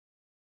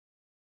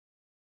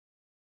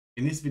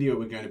In this video,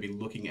 we're going to be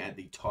looking at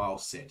the tile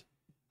set,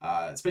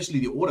 especially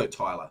the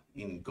Autotiler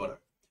in Godot.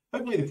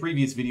 Hopefully the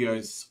previous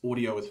video's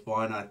audio was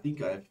fine. I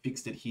think I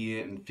fixed it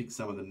here and fixed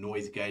some of the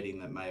noise gating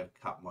that may have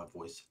cut my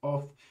voice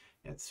off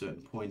at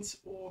certain points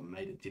or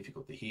made it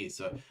difficult to hear.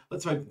 So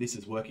let's hope this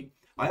is working.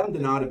 I am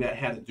denied about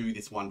how to do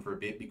this one for a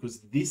bit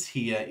because this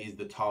here is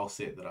the tile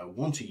set that I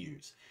want to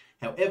use.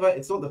 However,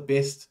 it's not the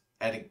best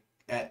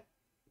at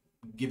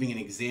giving an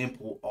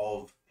example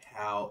of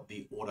how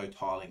the auto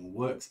tiling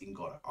works in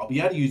Godot. I'll be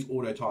able to use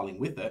auto tiling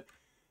with it,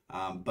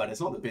 but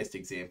it's not the best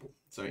example.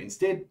 So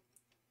instead,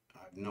 I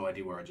have no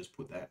idea where I just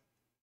put that.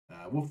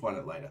 We'll find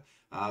it later.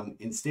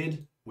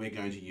 Instead, we're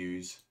going to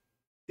use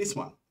this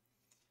one.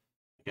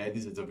 Okay,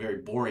 this is a very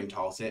boring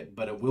tile set,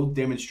 but it will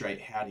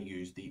demonstrate how to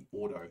use the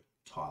auto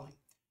tiling.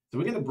 So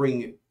we're going to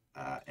bring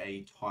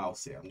a tile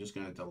set. I'm just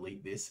going to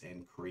delete this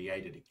and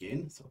create it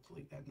again. So I'll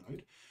delete that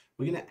node.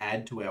 We're going to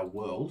add to our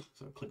world.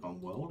 So click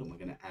on world and we're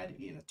going to add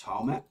in a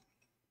tile map.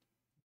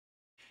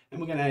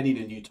 And we're going to add in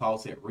a new tile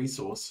set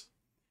resource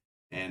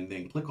and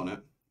then click on it.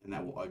 And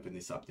that will open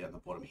this up down the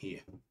bottom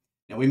here.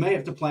 Now we may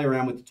have to play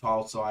around with the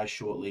tile size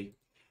shortly.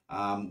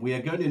 We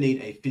are going to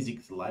need a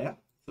physics layer.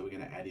 So we're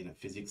going to add in a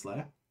physics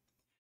layer.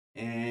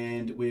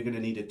 And we're going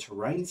to need a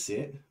terrain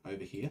set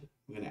over here.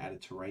 We're going to add a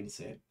terrain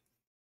set.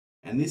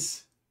 And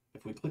this,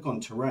 if we click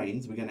on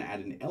terrains, we're going to add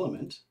an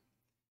element.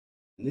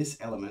 And this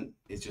element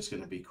is just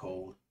going to be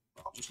called,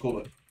 I'll just call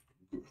it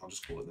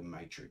the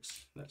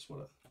matrix. That's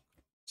what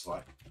it's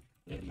like,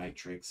 the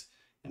matrix.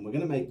 And we're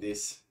going to make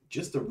this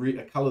just a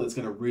color that's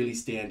going to really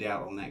stand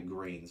out on that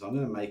green. So I'm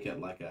going to make it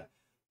like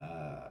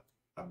a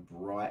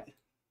bright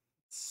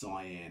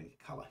cyan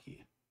color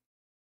here.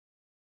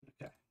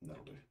 Okay,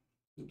 that'll do.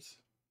 Oops.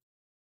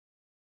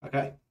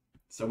 Okay,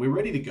 so we're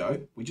ready to go.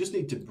 We just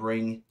need to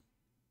bring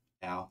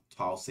our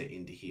tile set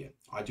into here.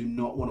 I do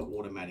not want to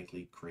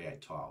automatically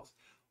create tiles.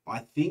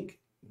 I think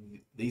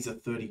these are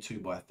 32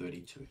 by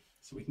 32.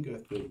 So we can go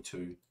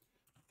 32,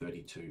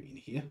 32 in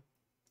here.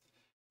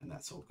 And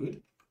that's all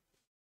good.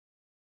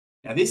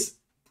 Now this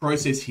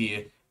process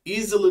here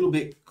is a little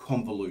bit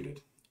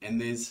convoluted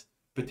and there's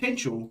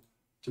potential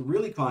to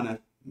really kind of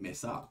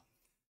mess up.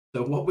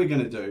 So what we're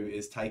going to do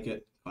is take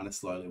it kind of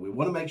slowly. We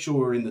want to make sure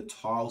we're in the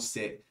tile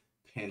set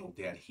panel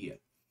down here.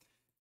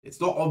 It's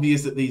not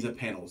obvious that these are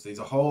panels. There's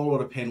a whole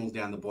lot of panels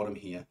down the bottom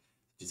here.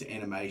 Just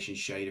animation,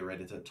 shader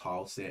editor,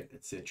 tile set,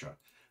 etc.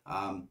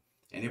 And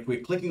if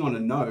we're clicking on a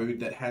node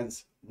that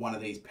has one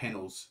of these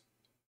panels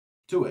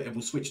to it, it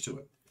will switch to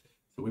it.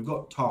 So we've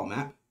got tile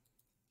map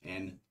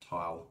and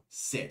tile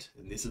set,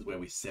 and this is where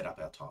we set up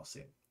our tile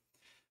set.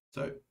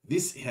 So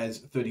this has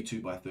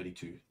 32 by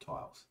 32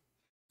 tiles.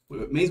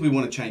 It means we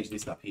want to change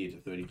this up here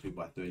to 32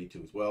 by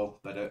 32 as well,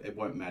 but it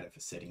won't matter for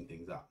setting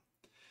things up.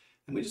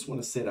 And we just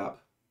want to set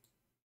up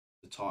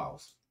the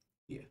tiles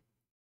here.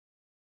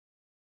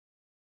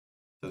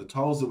 So the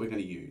tiles that we're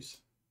going to use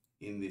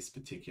in this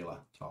particular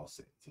tile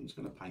set. So I'm just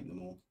going to paint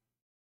them all.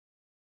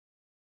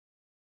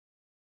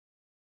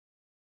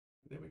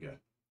 There we go.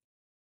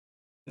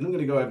 Then I'm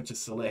going to go over to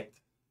select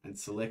and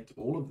select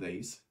all of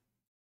these.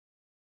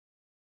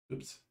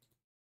 Oops.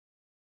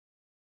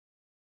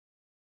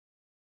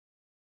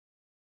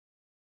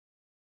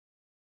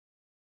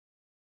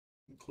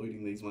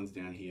 Including these ones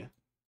down here.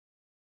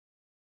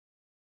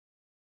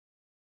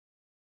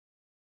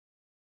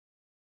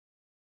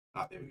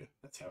 Ah, there we go.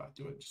 That's how I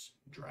do it. Just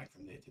drag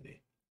from there to there.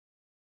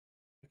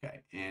 Okay,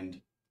 and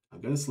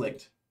I'm going to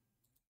select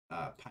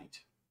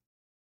paint.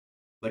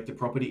 Select the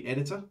property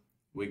editor.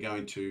 We're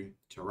going to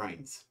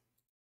terrains.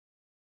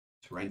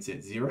 Terrain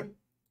set 0.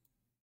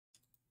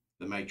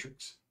 The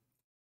matrix.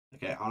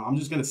 Okay, I'm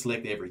just going to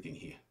select everything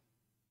here.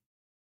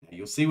 Now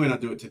you'll see when I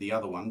do it to the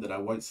other one that I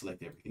won't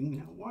select everything.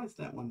 Now, why is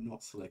that one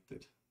not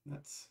selected?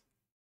 That's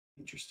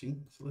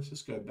interesting. So let's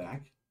just go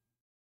back.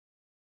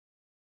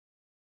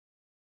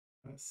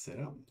 Set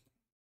up.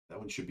 That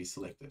one should be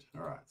selected.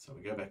 All right, so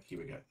we go back. Here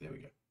we go. There we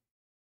go.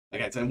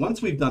 Okay, so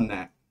once we've done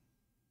that,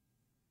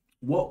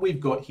 what we've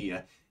got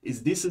here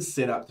is this is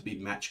set up to be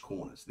match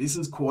corners. This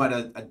is quite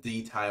a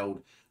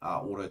detailed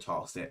auto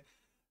tile set.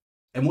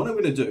 And what I'm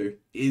going to do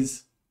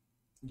is,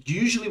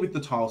 usually with the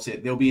tile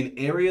set, there'll be an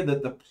area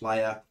that the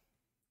player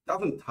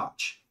doesn't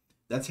touch.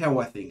 That's how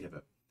I think of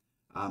it.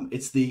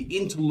 It's the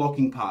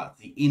interlocking part,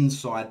 the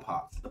inside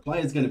parts. The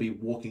player is going to be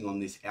walking on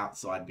this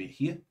outside bit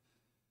here.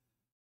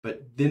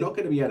 But they're not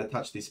going to be able to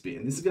touch this bit.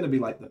 And this is going to be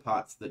like the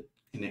parts that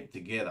connect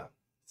together.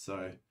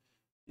 So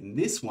in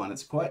this one,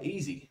 it's quite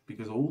easy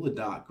because all the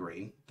dark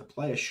green, the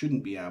player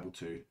shouldn't be able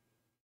to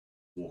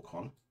walk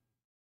on.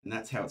 And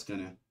that's how it's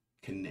going to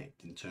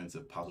connect in terms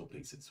of puzzle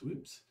pieces.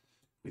 Whoops.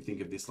 We think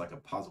of this like a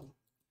puzzle.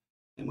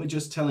 And we're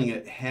just telling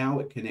it how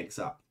it connects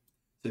up.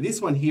 So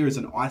this one here is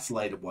an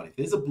isolated one. If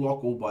there's a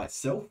block all by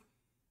itself,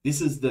 this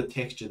is the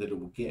texture that it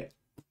will get.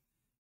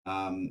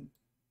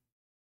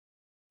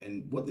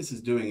 And what this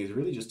is doing is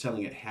really just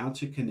telling it how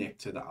to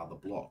connect to the other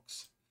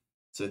blocks.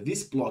 So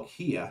this block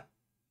here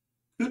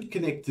could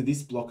connect to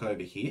this block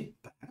over here,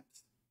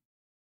 perhaps.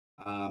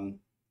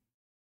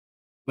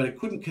 But it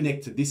couldn't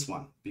connect to this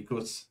one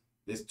because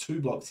there's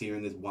 2 blocks here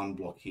and there's 1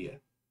 block here.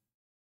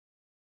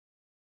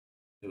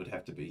 There would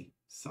have to be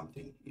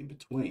something in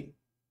between.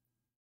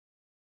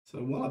 So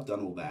while I've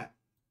done all that,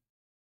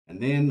 and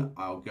then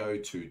I'll go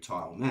to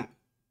tile map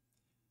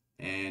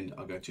and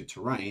I'll go to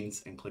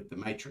terrains and click the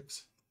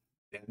matrix.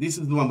 Now, this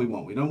is the one we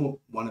want. We don't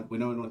want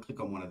to click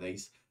on one of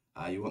these.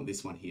 You want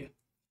this one here.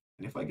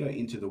 And if I go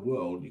into the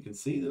world, you can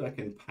see that I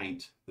can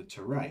paint the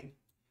terrain.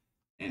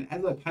 And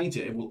as I paint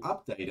it, it will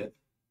update it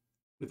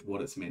with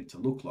what it's meant to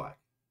look like.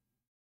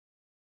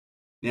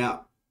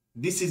 Now,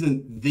 this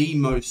isn't the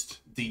most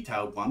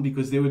detailed one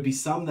because there would be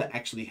some that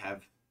actually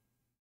have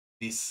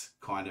this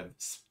kind of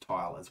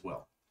tile as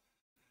well.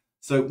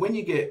 So when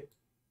you get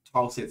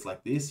tile sets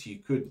like this, you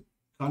could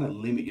kind of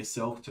limit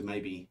yourself to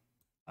maybe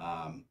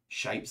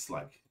shapes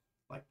like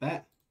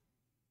that.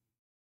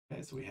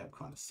 Okay, so we have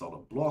kind of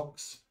solid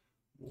blocks,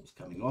 walls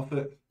coming off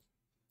it,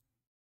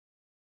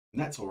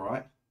 and that's all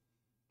right.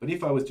 But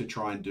if I was to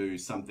try and do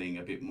something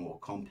a bit more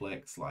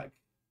complex like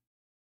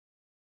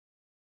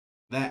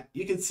that,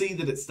 you can see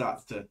that it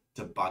starts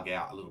to bug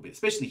out a little bit,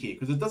 especially here,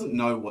 because it doesn't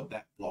know what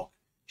that block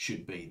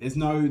should be. There's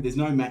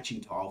no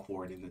matching tile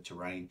for it in the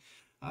terrain.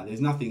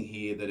 There's nothing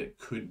here that it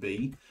could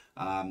be,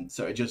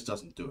 so it just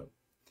doesn't do it.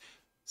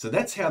 So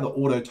that's how the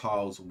auto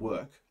tiles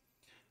work.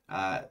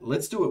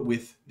 Let's do it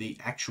with the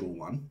actual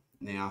one.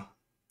 Now,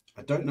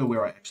 I don't know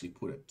where I actually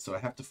put it, so I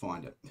have to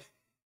find it.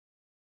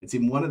 It's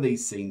in one of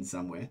these scenes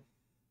somewhere.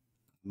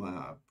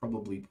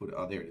 Probably put it,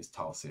 oh, there it is,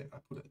 tile set. I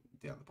put it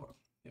down the bottom.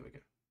 There we go.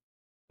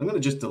 I'm going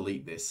to just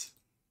delete this.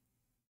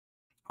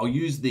 I'll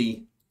use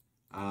the,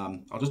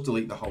 I'll just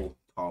delete the whole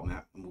tile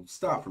map and we'll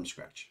start from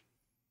scratch.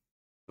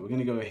 So we're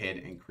going to go ahead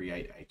and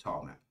create a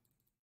tile map.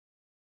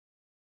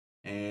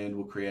 And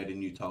we'll create a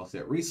new tile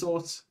set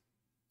resource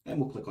and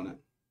we'll click on it.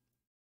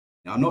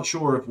 Now I'm not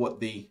sure of what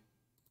the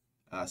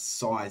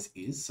size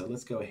is, so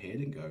let's go ahead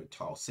and go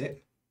tile set.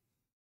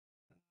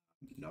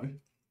 No.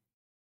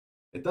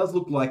 It does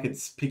look like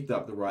it's picked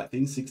up the right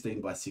thing,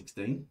 16 by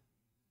 16.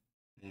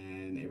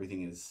 And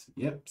everything is,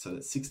 yep, so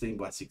that's 16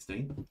 by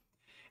 16.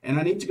 And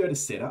I need to go to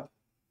setup,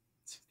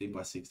 16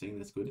 by 16,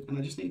 that's good. And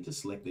I just need to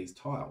select these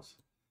tiles.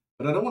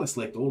 But I don't want to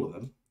select all of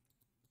them.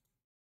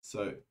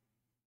 So,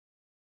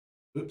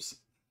 oops,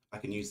 I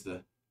can use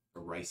the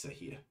eraser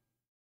here.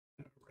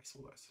 Erase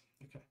all those,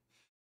 okay.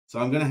 So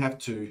I'm going to have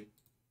to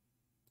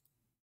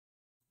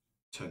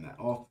turn that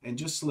off and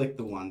just select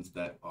the ones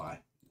that I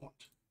want.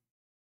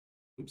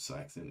 Oops, I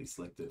accidentally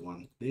selected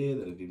one there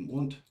that I didn't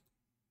want.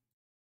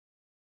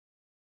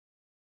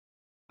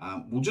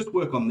 We'll just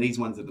work on these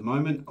ones at the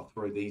moment. I'll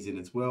throw these in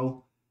as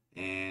well,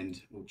 and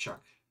we'll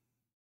chuck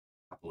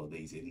a couple of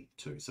these in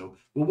too. So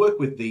we'll work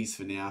with these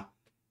for now,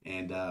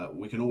 and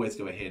we can always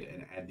go ahead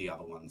and add the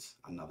other ones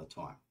another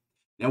time.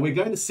 Now we're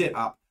going to set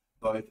up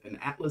both an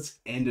atlas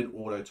and an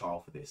auto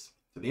tile for this.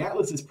 So the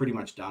atlas is pretty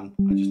much done.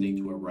 I just need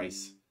to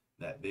erase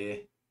that there.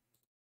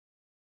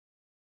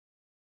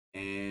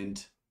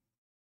 And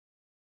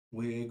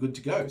we're good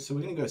to go. So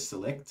we're going to go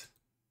select,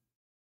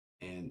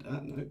 and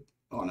no.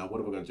 Oh no, what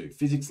have we got to do?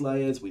 Physics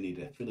layers, we need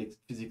a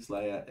physics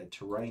layer, a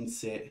terrain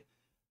set,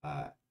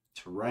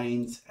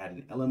 terrains, add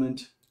an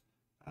element.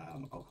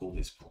 I'll call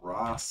this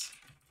grass,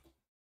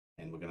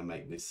 and we're going to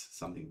make this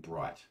something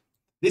bright.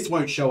 This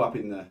won't show up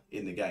in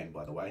the game,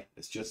 by the way.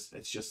 It's just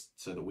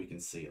so that we can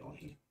see it on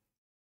here.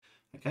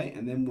 Okay,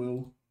 and then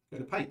we'll go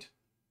to paint.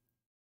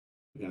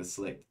 We're going to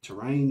select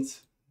terrains,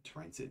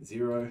 terrain set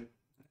 0,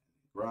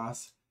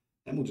 grass,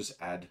 and we'll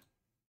just add,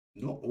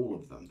 not all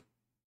of them,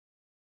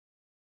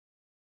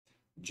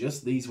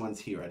 just these ones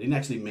here. I didn't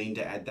actually mean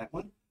to add that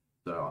one,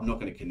 so I'm not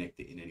going to connect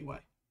it in any way.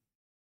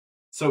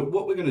 So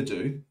what we're going to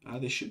do,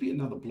 there should be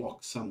another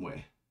block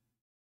somewhere.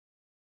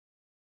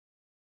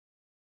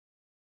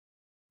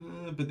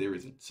 But there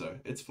isn't, so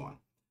it's fine.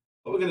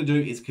 What we're going to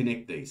do is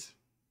connect these.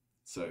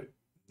 So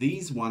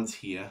these ones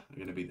here are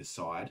going to be the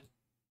side.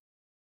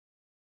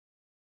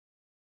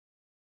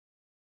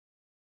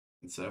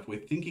 And so if we're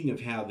thinking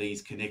of how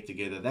these connect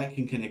together, that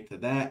can connect to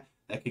that,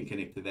 that can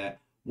connect to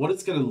that. What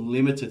it's going to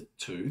limit it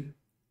to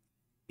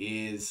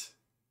is,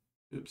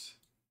 oops,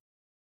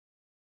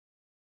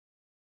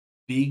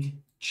 big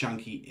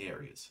chunky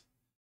areas.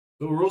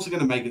 But we're also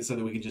going to make it so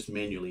that we can just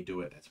manually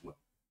do it as well.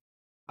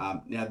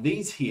 Now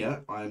these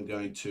here, I'm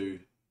going to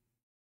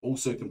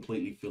also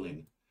completely fill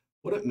in.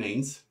 What it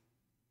means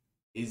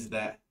is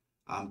that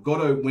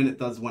Godot, when it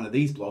does one of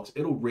these blocks,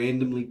 it'll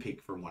randomly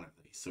pick from one of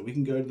these. So we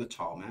can go to the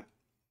tile map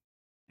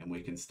and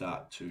we can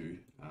start to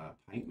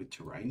paint with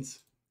terrains,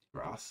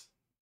 grass.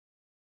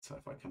 So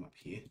if I come up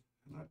here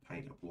and I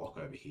paint a block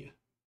over here.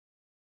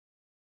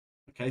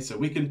 Okay, so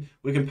we can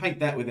paint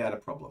that without a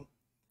problem.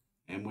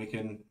 And we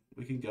can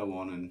go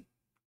on and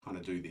kind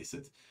of do this.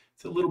 It's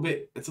a little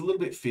bit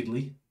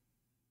fiddly.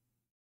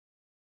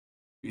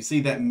 You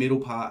see that middle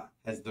part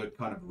has the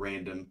kind of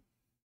random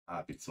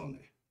bits on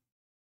there.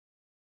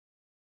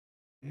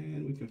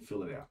 And we can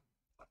fill it out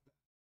like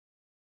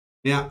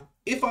that. Now,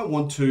 if I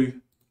want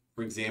to,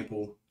 for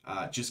example,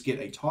 just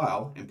get a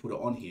tile and put it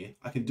on here,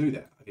 I can do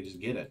that. I can just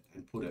get it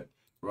and put it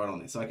right on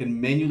there. So I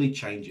can manually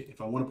change it. If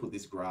I want to put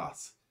this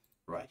grass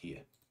right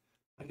here.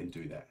 I can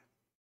do that.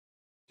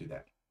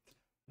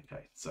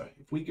 Okay, so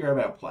if we grab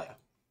our player,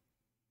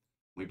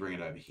 we bring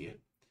it over here,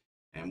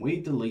 and we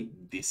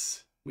delete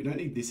this. We don't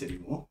need this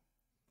anymore.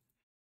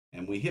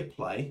 And we hit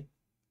play.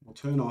 We'll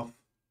turn off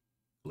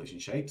collision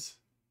shapes.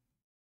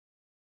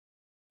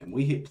 And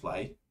we hit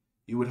play.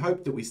 You would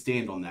hope that we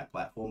stand on that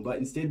platform, but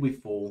instead we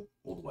fall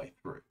all the way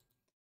through.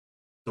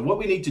 So what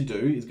we need to do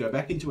is go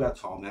back into our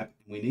tile map.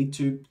 And we need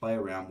to play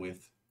around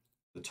with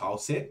the tile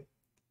set.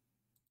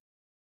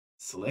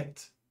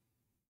 Select.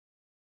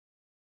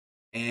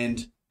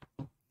 And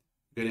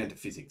go down to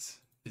physics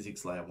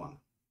layer 1.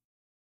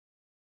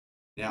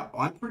 Now,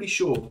 I'm pretty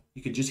sure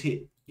you can just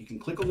hit, you can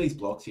click on these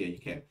blocks here, you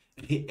can,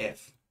 and hit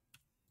F.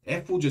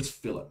 F will just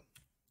fill it.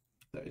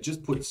 So it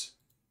just puts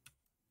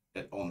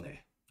it on there.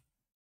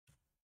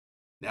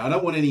 Now, I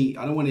don't want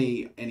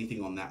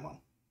anything on that one,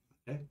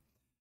 okay?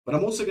 But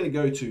I'm also going to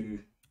go to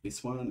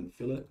this one and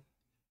fill it.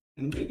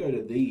 And I'm going to go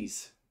to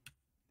these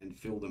and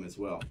fill them as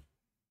well.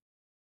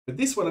 But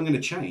this one I'm going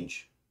to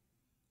change.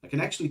 I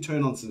can actually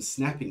turn on some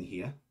snapping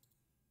here.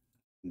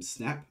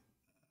 Snap,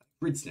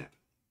 grid snap.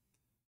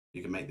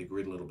 You can make the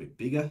grid a little bit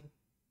bigger,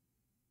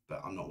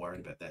 but I'm not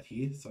worried about that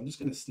here. So I'm just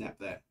going to snap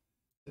that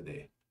to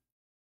there.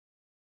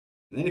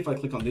 And then if I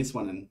click on this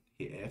one and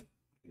hit F,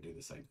 I can do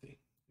the same thing.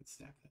 And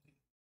snap that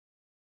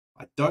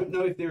in. I don't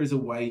know if there is a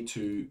way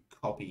to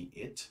copy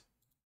it.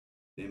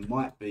 There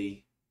might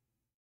be.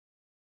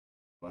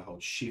 If I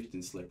hold Shift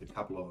and select a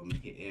couple of them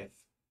and hit F,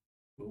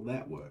 will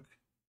that work?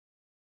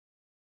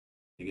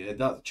 Again, it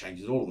does. It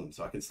changes all of them.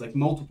 So I can select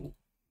multiple.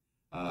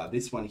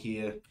 This one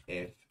here,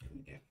 F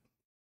and F.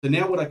 So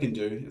now what I can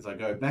do is I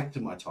go back to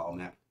my tile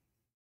map.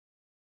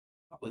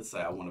 Let's say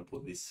I want to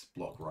put this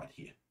block right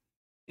here.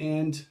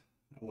 And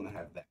I want to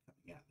have that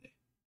coming out there.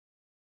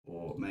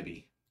 Or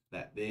maybe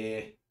that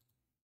there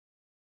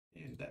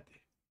and that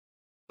there.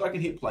 So I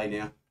can hit play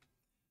now.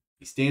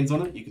 He stands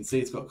on it. You can see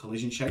it's got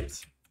collision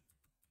shapes.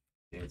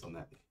 Stands on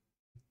that there.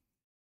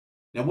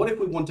 Now what if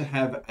we want to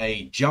have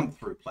a jump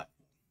through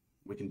platform?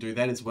 We can do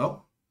that as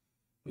well.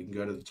 We can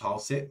go to the tile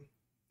set.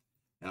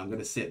 And I'm going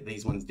to set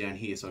these ones down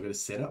here. So I've got to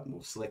set up.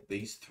 We'll select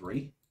these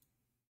 3.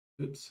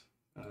 Oops.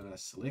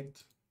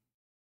 Select.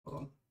 Hold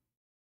on.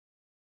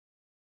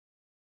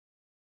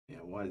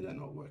 Now, why is that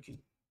not working?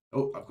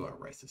 Oh, I've got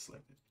eraser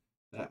selected.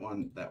 That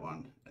one,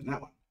 and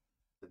that one.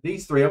 So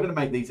these 3, I'm going to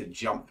make these a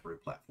jump through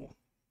platform.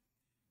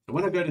 So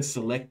when I go to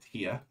select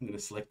here, I'm going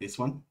to select this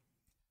one.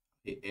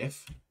 Hit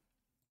F.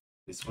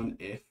 This one,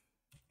 F,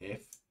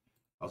 F.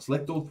 I'll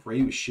select all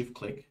 3 with shift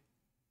click.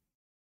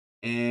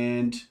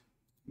 And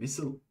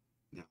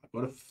now I've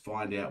got to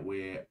find out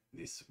where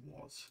this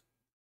was.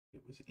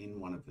 It was in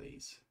one of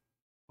these.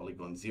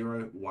 Polygon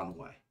 0, one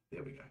way.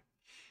 There we go.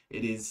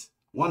 It is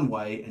one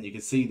way, and you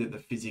can see that the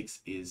physics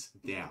is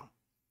down.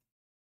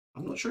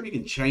 I'm not sure if you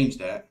can change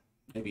that.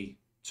 Maybe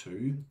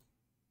 2.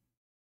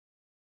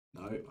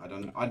 No, I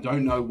don't know. I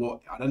don't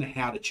know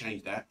how to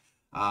change that.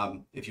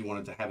 If you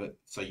wanted to have it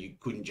so you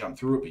couldn't jump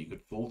through it, but you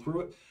could fall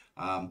through it.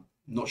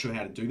 Not sure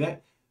how to do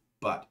that,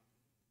 but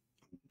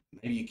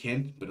maybe you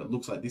can. But it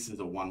looks like this is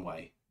a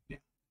one-way.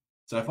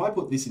 So if I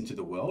put this into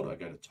the world, I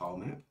go to tile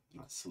map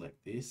and I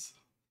select this,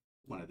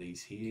 one of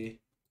these here,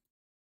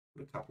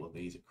 put a couple of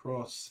these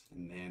across,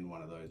 and then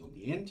one of those on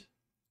the end.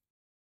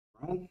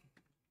 Run.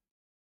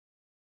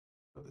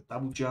 Got the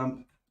double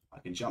jump. I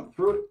can jump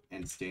through it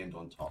and stand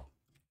on top.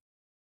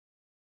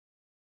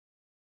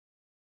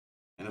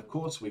 And of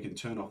course, we can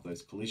turn off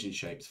those collision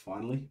shapes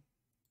finally.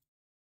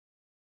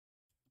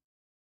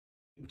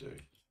 And do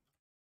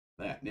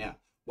that. Now,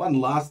 one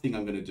last thing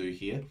I'm going to do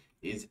here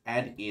is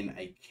add in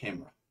a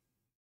camera.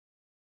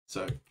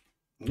 So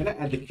I'm going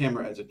to add the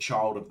camera as a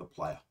child of the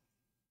player.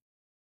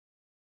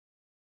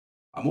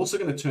 I'm also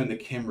going to turn the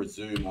camera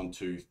zoom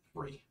onto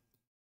 3.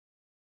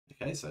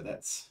 Okay, so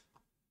that's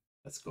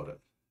got it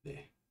there.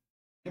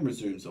 Camera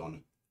zooms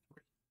on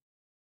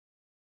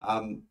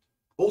 3.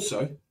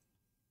 Also,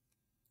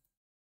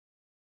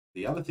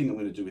 the other thing I'm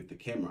going to do with the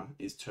camera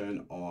is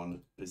turn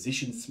on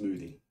position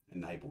smoothing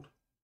enabled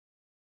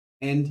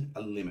and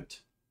a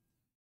limit.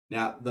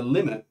 Now, the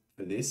limit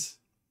for this,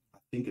 I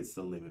think it's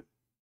the limit.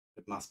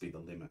 It must be the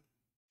limit,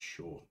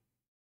 sure.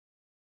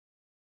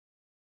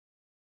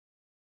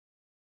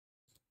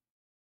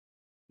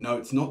 No,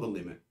 it's not the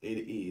limit.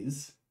 It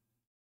is.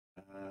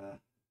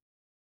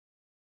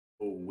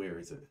 Oh, where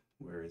is it?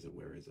 Where is it?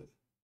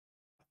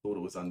 I thought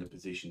it was under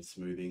position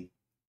smoothing.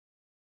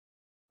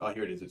 Oh,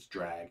 here it is. It's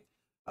drag.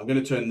 I'm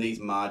going to turn these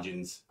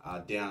margins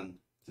down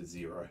to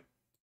 0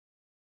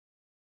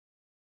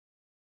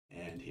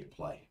 and hit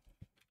play.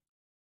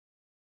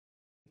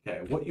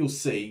 Okay, what you'll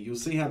see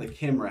how the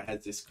camera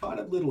has this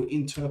kind of little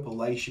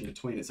interpolation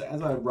between it. So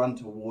as I run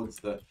towards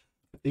the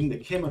thing, the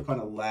camera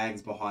kind of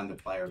lags behind the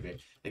player a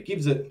bit. It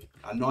gives it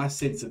a nice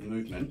sense of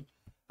movement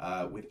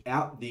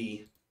without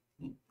the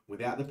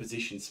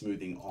position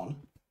smoothing on.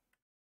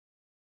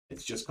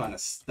 It's just kind of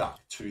stuck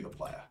to the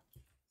player.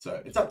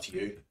 So it's up to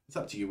you. It's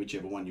up to you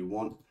whichever one you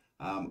want.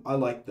 I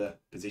like the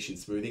position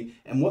smoothing.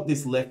 And what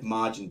this left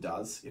margin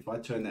does, if I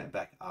turn that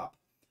back up,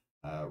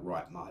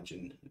 right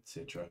margin,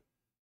 etc.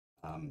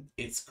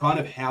 It's kind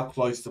of how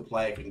close the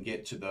player can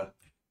get to the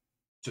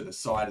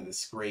side of the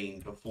screen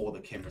before the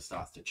camera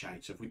starts to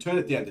change. So if we turn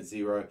it down to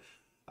 0,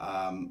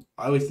 I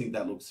always think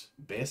that looks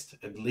best,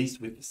 at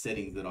least with the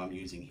settings that I'm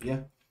using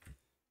here.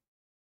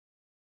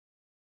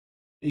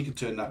 You can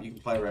turn it up, you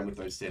can play around with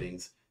those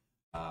settings.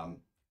 Let's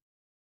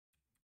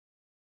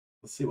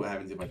see what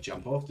happens if I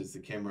jump off. Does the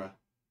camera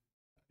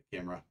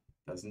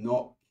does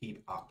not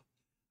keep up.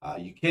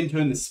 You can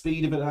turn the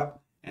speed of it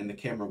up, and the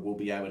camera will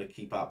be able to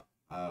keep up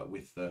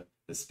with the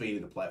speed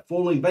of the player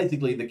falling.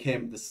 Basically, the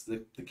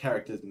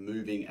character's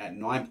moving at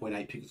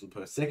 9.8 pixels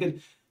per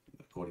second,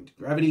 according to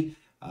gravity,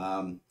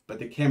 but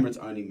the camera's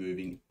only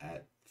moving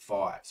at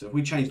 5. So if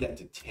we change that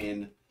to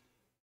 10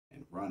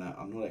 and run it,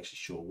 I'm not actually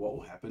sure what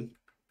will happen.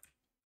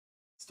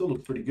 Still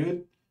looks pretty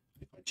good.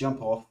 If I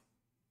jump off,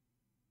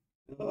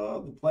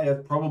 the player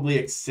probably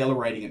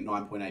accelerating at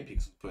 9.8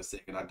 pixels per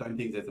second. I don't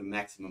think there's a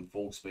maximum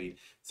fall speed,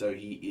 so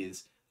he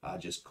is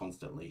just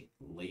constantly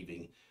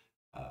leaving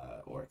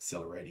or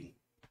accelerating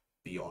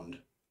beyond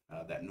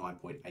that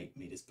 9.8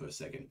 meters per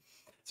second.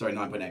 Sorry,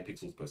 9.8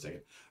 pixels per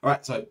second. All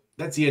right, so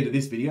that's the end of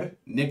this video.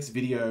 Next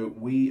video,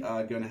 we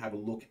are going to have a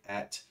look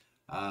at,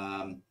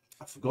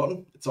 I've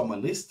forgotten, it's on my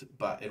list,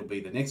 but it'll be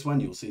the next one.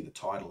 You'll see the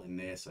title in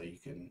there, so you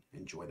can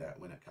enjoy that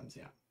when it comes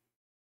out.